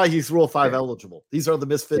 That's why he's Rule 5 eligible. These are the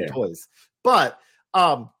misfit toys. But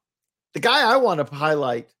the guy I want to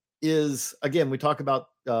highlight is, again, we talk about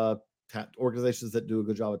organizations that do a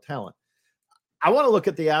good job of talent. I want to look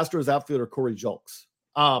at the Astros outfielder Corey Julks.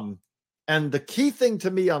 And the key thing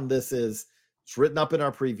to me on this is, it's written up in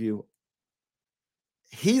our preview.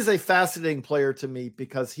 He's a fascinating player to me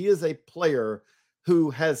because he is a player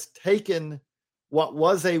who has taken what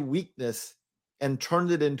was a weakness and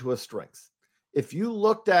turned it into a strength. If you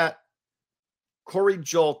looked at Corey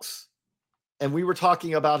Julks, and we were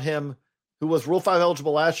talking about him, who was Rule 5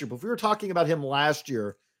 eligible last year, but if we were talking about him last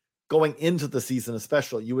year, going into the season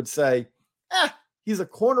especially, you would say, he's a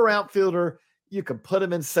corner outfielder. You can put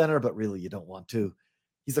him in center, but really you don't want to.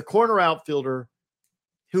 He's a corner outfielder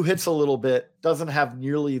who hits a little bit, doesn't have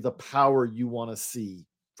nearly the power you want to see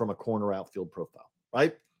from a corner outfield profile,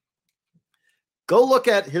 right? Go look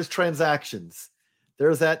at his transactions.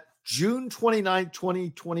 There's that June 29,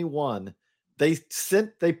 2021.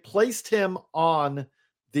 They placed him on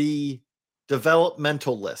the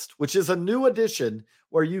developmental list, which is a new addition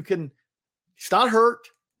where you can, he's not hurt,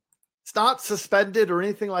 it's not suspended or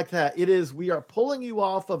anything like that. It is, we are pulling you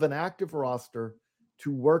off of an active roster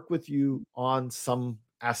to work with you on some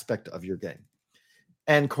aspect of your game.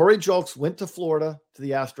 And Corey Julks went to Florida, to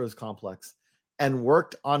the Astros complex, and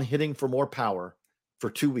worked on hitting for more power for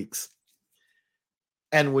 2 weeks.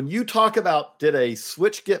 And when you talk about, did a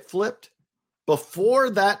switch get flipped? Before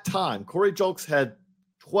that time, Corey Julks had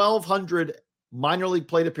 1,200 minor league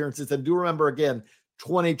plate appearances. And do remember, again,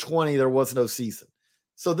 2020, there was no season.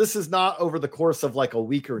 So this is not over the course of like a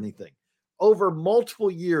week or anything. Over multiple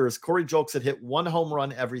years, Corey Julks had hit 1 home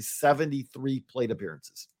run every 73 plate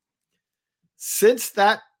appearances. Since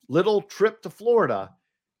that little trip to Florida,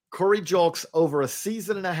 Corey Julks, over a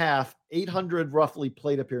season and a half, 800 roughly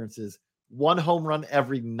plate appearances, 1 home run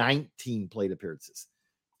every 19 plate appearances.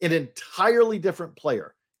 An entirely different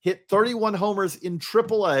player. Hit 31 homers in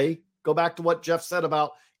AAA. Go back to what Jeff said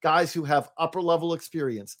about guys who have upper level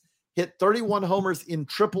experience. Hit 31 homers in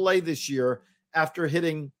AAA this year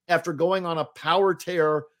after going on a power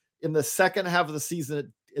tear in the second half of the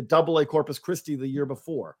season at AA Corpus Christi the year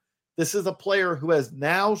before. This is a player who has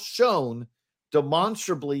now shown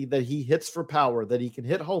demonstrably that he hits for power, that he can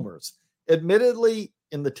hit homers. Admittedly,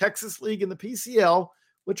 in the Texas League and the PCL,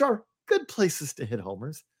 which are good places to hit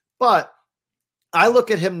homers, but I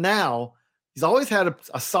look at him now, he's always had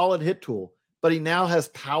a solid hit tool, but he now has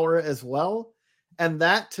power as well. And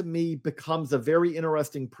that to me becomes a very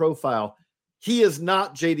interesting profile. He is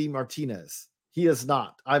not JD Martinez. He is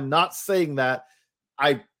not. I'm not saying that.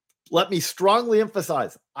 Let me strongly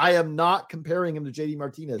emphasize, I am not comparing him to JD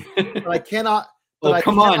Martinez. But I cannot.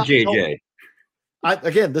 Come on, JJ.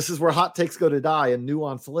 Again, this is where hot takes go to die and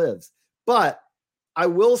nuance lives. But I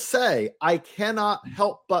will say, I cannot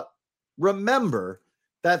help but remember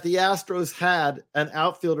that the Astros had an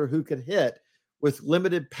outfielder who could hit with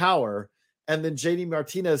limited power. And then JD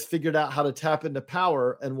Martinez figured out how to tap into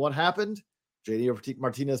power. And what happened? JD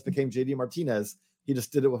Martinez became JD Martinez. He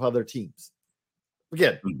just did it with other teams.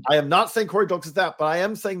 Again, I am not saying Corey Julks is that, but I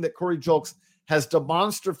am saying that Corey Julks has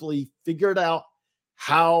demonstrably figured out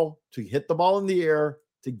how to hit the ball in the air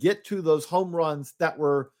to get to those home runs that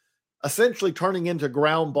were essentially turning into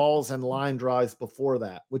ground balls and line drives before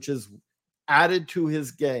that, which is added to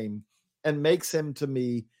his game and makes him, to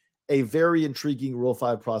me, a very intriguing Rule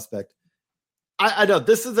 5 prospect. I know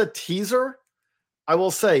this is a teaser. I will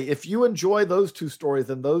say, if you enjoy those two stories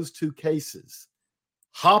and those two cases,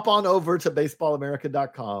 hop on over to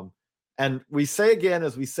baseballamerica.com. And we say again,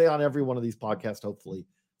 as we say on every one of these podcasts, hopefully,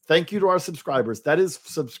 thank you to our subscribers. That is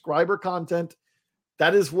subscriber content.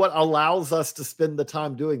 That is what allows us to spend the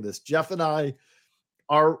time doing this. Jeff and I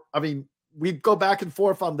we go back and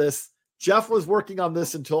forth on this. Jeff was working on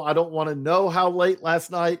this until I don't want to know how late last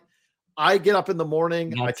night. I get up in the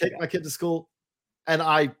morning, I take my kid to school, and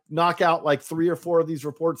I knock out like 3 or 4 of these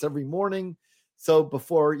reports every morning. So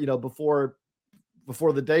before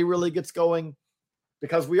the day really gets going,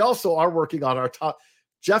 because we also are working on our top.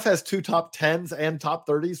 Jeff has 2 top 10s and top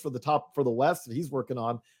 30s for the West that he's working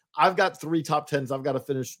on. I've got 3 top 10s. I've got to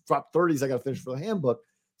finish top 30s. I got to finish for the handbook.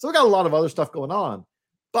 So we got a lot of other stuff going on,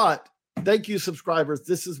 but thank you, subscribers.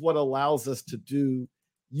 This is what allows us to do.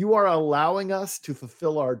 You are allowing us to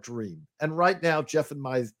fulfill our dream. And right now, Jeff and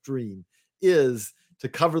my dream is to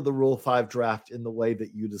cover the Rule 5 draft in the way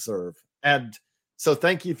that you deserve. And so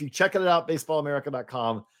thank you. If you check it out,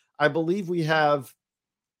 baseballamerica.com, I believe we have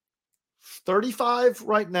 35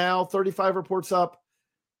 right now, 35 reports up.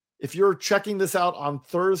 If you're checking this out on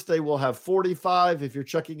Thursday, we'll have 45. If you're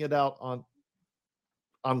checking it out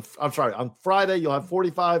on Friday, you'll have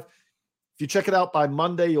 45. If you check it out by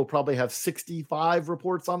Monday, you'll probably have 65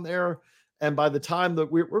 reports on there. And by the time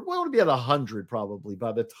that we're going to be at 100, probably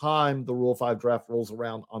by the time the Rule 5 draft rolls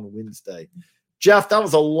around on Wednesday. Jeff, that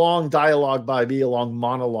was a long dialogue by me, a long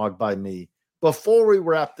monologue by me. Before we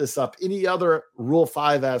wrap this up, any other Rule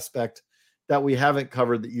 5 aspect that we haven't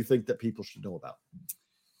covered that you think that people should know about?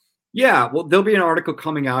 Yeah, well, there'll be an article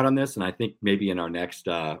coming out on this, and I think maybe in our next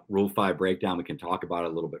Rule 5 breakdown, we can talk about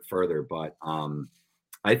it a little bit further. But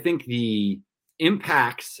I think the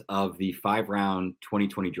impacts of the 5-round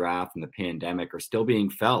 2020 draft and the pandemic are still being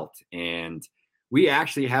felt. And we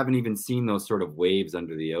actually haven't even seen those sort of waves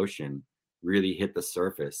under the ocean really hit the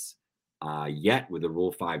surface yet with the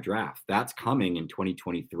Rule 5 draft. That's coming in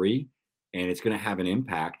 2023, and it's going to have an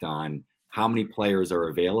impact on how many players are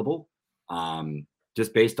available.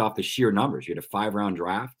 Just based off the sheer numbers. You had a 5-round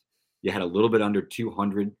draft. You had a little bit under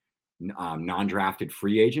 200 non-drafted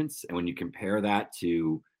free agents. And when you compare that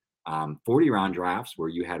to 40-round drafts where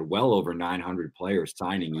you had well over 900 players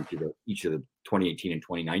signing each of the 2018 and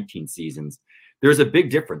 2019 seasons, there's a big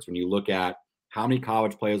difference when you look at how many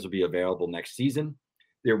college players will be available next season.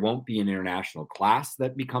 There won't be an international class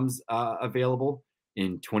that becomes available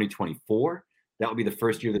in 2024. That will be the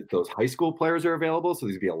first year that those high school players are available. So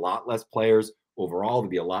there's going to be a lot less players overall. There'll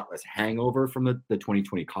be a lot less hangover from the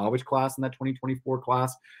 2020 college class and that 2024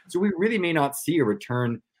 class. So we really may not see a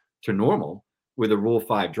return to normal with a Rule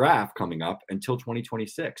 5 draft coming up until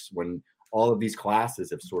 2026, when all of these classes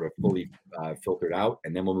have sort of fully filtered out.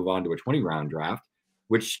 And then we'll move on to a 20-round draft,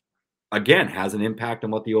 which, again, has an impact on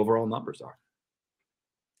what the overall numbers are.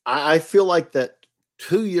 I feel like that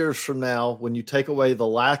 2 years from now, when you take away the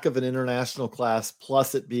lack of an international class,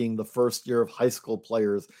 plus it being the first year of high school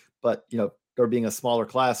players, but, there being a smaller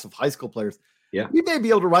class of high school players, we may be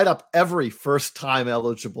able to write up every first-time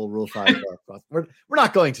eligible Rule 5 draft. We're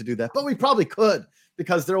not going to do that, but we probably could,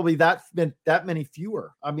 because there will be that many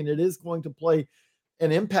fewer. I mean, it is going to play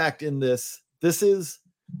an impact in this. This is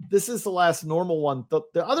the last normal one.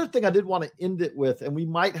 The other thing I did want to end it with, and we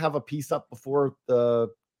might have a piece up before the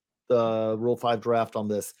Rule 5 draft on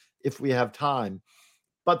this if we have time.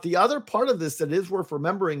 But the other part of this that is worth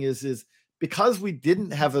remembering is because we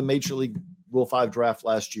didn't have a Major League Rule 5 draft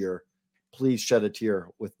last year, please shed a tear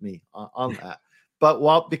with me on that.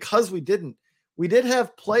 But because we did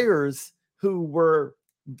have players who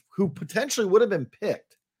potentially would have been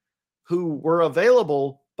picked, who were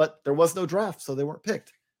available, but there was no draft, so they weren't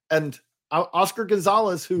picked. And Oscar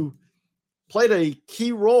Gonzalez, who played a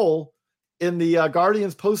key role in the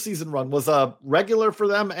Guardians postseason run, was a regular for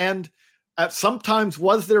them, and at sometimes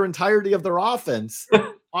was their entirety of their offense.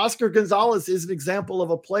 Oscar Gonzalez is an example of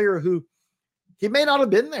a player who he may not have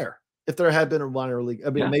been there if there had been a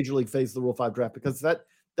major league phase of the Rule 5 draft, because that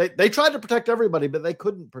they tried to protect everybody, but they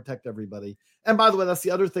couldn't protect everybody. And by the way, that's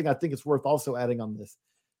the other thing I think it's worth also adding on this.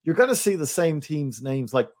 You're going to see the same teams'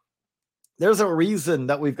 names. Like, there's a reason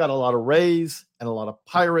that we've got a lot of Rays and a lot of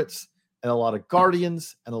Pirates and a lot of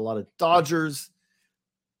Guardians and a lot of Dodgers.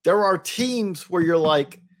 There are teams where you're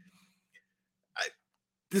like,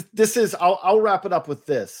 I'll wrap it up with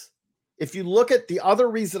this. If you look at the other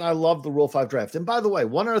reason I love the Rule 5 draft, and by the way,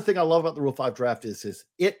 one other thing I love about the Rule 5 draft is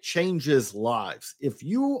it changes lives. If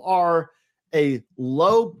you are a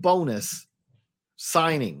low bonus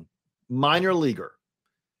signing minor leaguer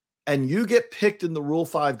and you get picked in the Rule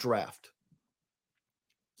 5 draft,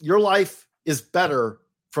 your life is better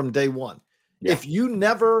from day one. Yeah. If you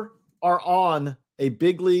never are on a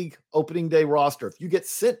big league opening day roster, if you get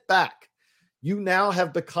sent back, you now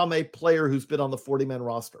have become a player who's been on the 40-man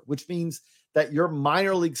roster, which means that your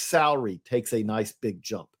minor league salary takes a nice big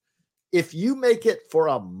jump. If you make it for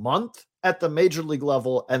a month at the major league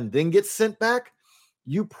level and then get sent back,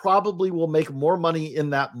 you probably will make more money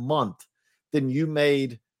in that month than you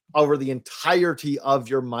made over the entirety of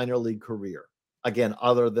your minor league career. Again,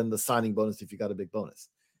 other than the signing bonus if you got a big bonus.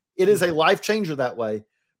 It is a life changer that way.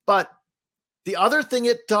 But the other thing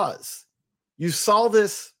it does, you saw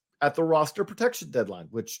this at the roster protection deadline,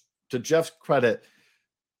 which, to Jeff's credit,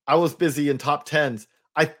 I was busy in top 10s.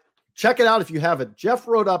 Check it out if you haven't. Jeff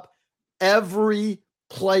wrote up every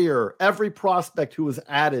player, every prospect who was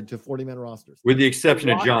added to 40-man rosters. With the exception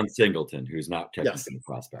of John Singleton, who's not technically a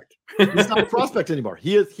prospect. He's not a prospect anymore.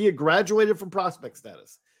 He had graduated from prospect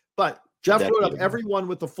status. But Jeff wrote up everyone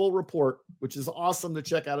with the full report, which is awesome to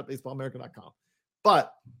check out at baseballamerica.com.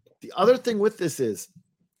 But the other thing with this is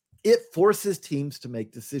it forces teams to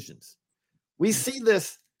make decisions. We see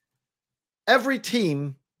this every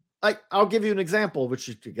team. Like, I'll give you an example, which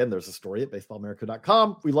again, there's a story at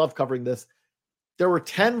baseballamerica.com. We love covering this. There were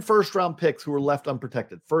 10 first-round picks who were left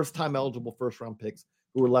unprotected, first-time eligible first-round picks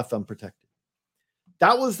who were left unprotected.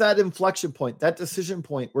 That was that inflection point, that decision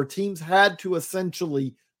point where teams had to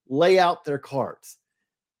essentially lay out their cards.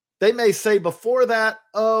 They may say before that,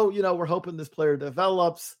 we're hoping this player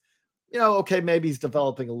develops. Okay, maybe he's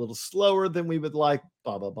developing a little slower than we would like,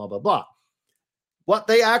 blah, blah, blah, blah, blah. What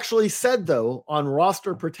they actually said, though, on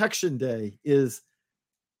roster protection day is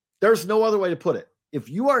there's no other way to put it. If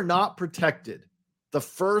you are not protected the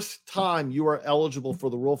first time you are eligible for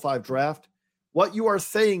the Rule 5 draft, what you are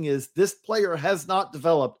saying is this player has not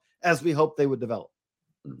developed as we hoped they would develop.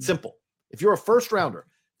 Mm-hmm. Simple. If you're a first rounder,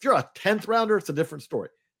 if you're a 10th rounder, it's a different story.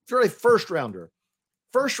 If you're a first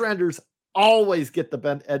rounders always get the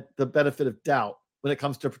benefit of doubt when it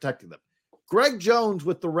comes to protecting them. Greg Jones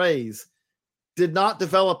with the Rays did not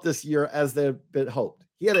develop this year as they had hoped.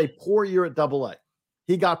 He had a poor year at AA.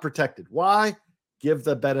 He got protected. Why? Give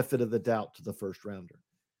the benefit of the doubt to the first rounder.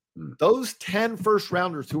 Those 10 first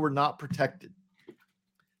rounders who were not protected,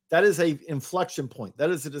 that is an inflection point. That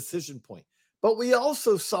is a decision point. But we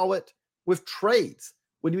also saw it with trades.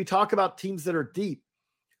 When we talk about teams that are deep,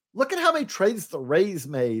 look at how many trades the Rays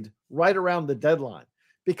made right around the deadline,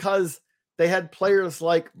 because they had players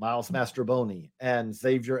like Miles Mastrobuoni and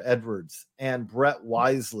Xavier Edwards and Brett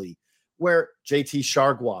Wisely, where JT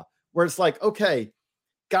Chargois, where it's like, okay,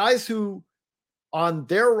 guys who on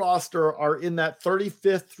their roster are in that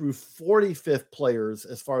 35th through 45th players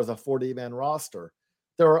as far as a 40-man roster.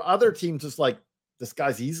 There are other teams just like, this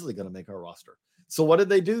guy's easily going to make our roster. So what did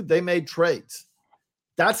they do? They made trades.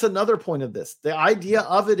 That's another point of this. The idea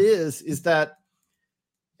of it is that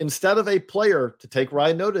instead of a player, to take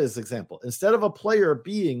Ryan Noda as an example, instead of a player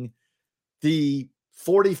being the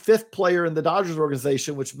 45th player in the Dodgers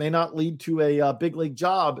organization, which may not lead to a big league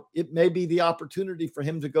job, it may be the opportunity for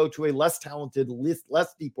him to go to a less talented,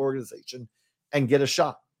 less deep organization and get a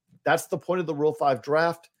shot. That's the point of the Rule 5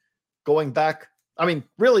 draft. Going back, I mean,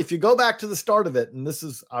 really, if you go back to the start of it, and this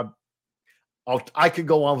is, I could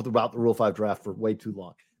go on about the Rule 5 draft for way too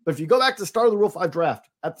long. But if you go back to the start of the Rule 5 draft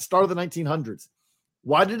at the start of the 1900s,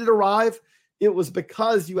 why did it arrive? It was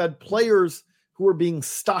because you had players who were being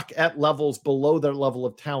stuck at levels below their level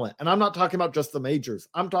of talent. And I'm not talking about just the majors.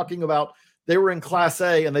 I'm talking about they were in Class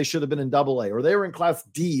A and they should have been in AA, or they were in Class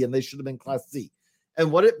D and they should have been Class C.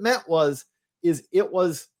 And what it meant is it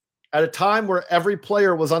was at a time where every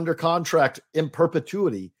player was under contract in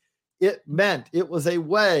perpetuity. It meant it was a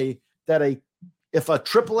way that if a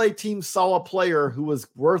AAA team saw a player who was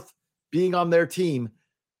worth being on their team,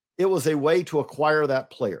 it was a way to acquire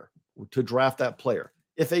that player, to draft that player.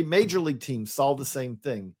 If a major league team saw the same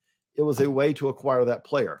thing, it was a way to acquire that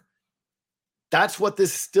player. That's what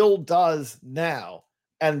this still does now.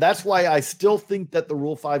 And that's why I still think that the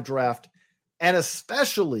Rule 5 draft, and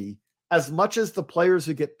especially as much as the players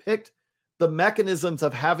who get picked, the mechanisms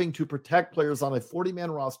of having to protect players on a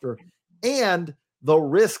 40-man roster and the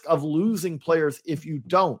risk of losing players if you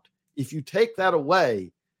don't. If you take that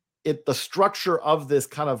away, the structure of this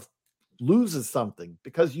kind of loses something,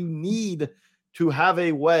 because you need to have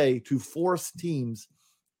a way to force teams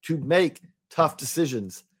to make tough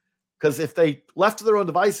decisions. Because if they left to their own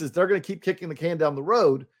devices, they're going to keep kicking the can down the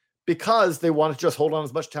road because they want to just hold on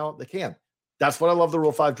as much talent they can. That's what I love the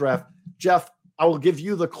Rule 5 draft. Jeff, I will give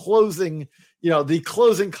you the closing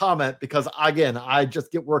comment, because again, I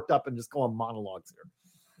just get worked up and just go on monologues here.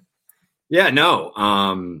 Yeah, no.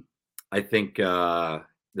 I think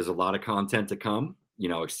there's a lot of content to come.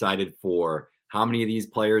 Excited for how many of these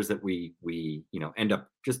players that we end up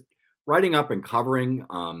just writing up and covering,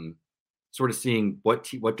 sort of seeing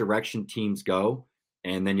what direction teams go.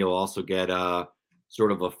 And then you'll also get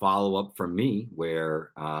sort of a follow-up from me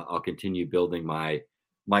where I'll continue building my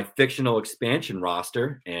fictional expansion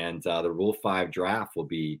roster, and the Rule 5 draft will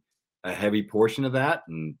be a heavy portion of that,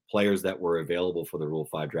 and players that were available for the Rule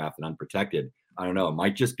 5 draft and unprotected, I don't know, it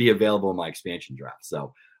might just be available in my expansion draft.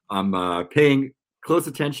 So I'm paying close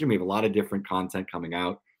attention. We have a lot of different content coming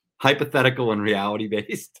out, hypothetical and reality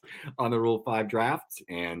based, on the Rule 5 draft.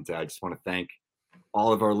 And I just want to thank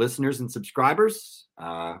all of our listeners and subscribers.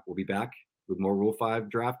 We'll be back with more Rule 5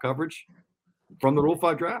 draft coverage from the Rule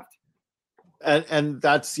 5 draft. And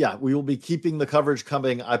that's, we will be keeping the coverage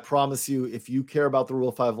coming. I promise you, if you care about the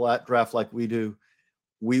Rule 5 draft like we do,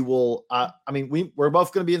 we will, we're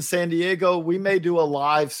both going to be in San Diego. We may do a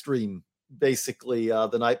live stream basically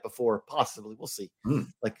the night before, possibly. We'll see.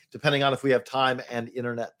 Like, depending on if we have time and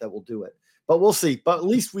internet that will do it, but we'll see. But at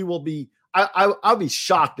least we will be, I'll be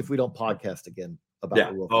shocked if we don't podcast again about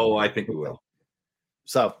the Rule 5. Oh, I think we will.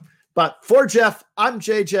 So, but for Jeff, I'm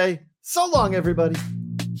JJ. So long, everybody.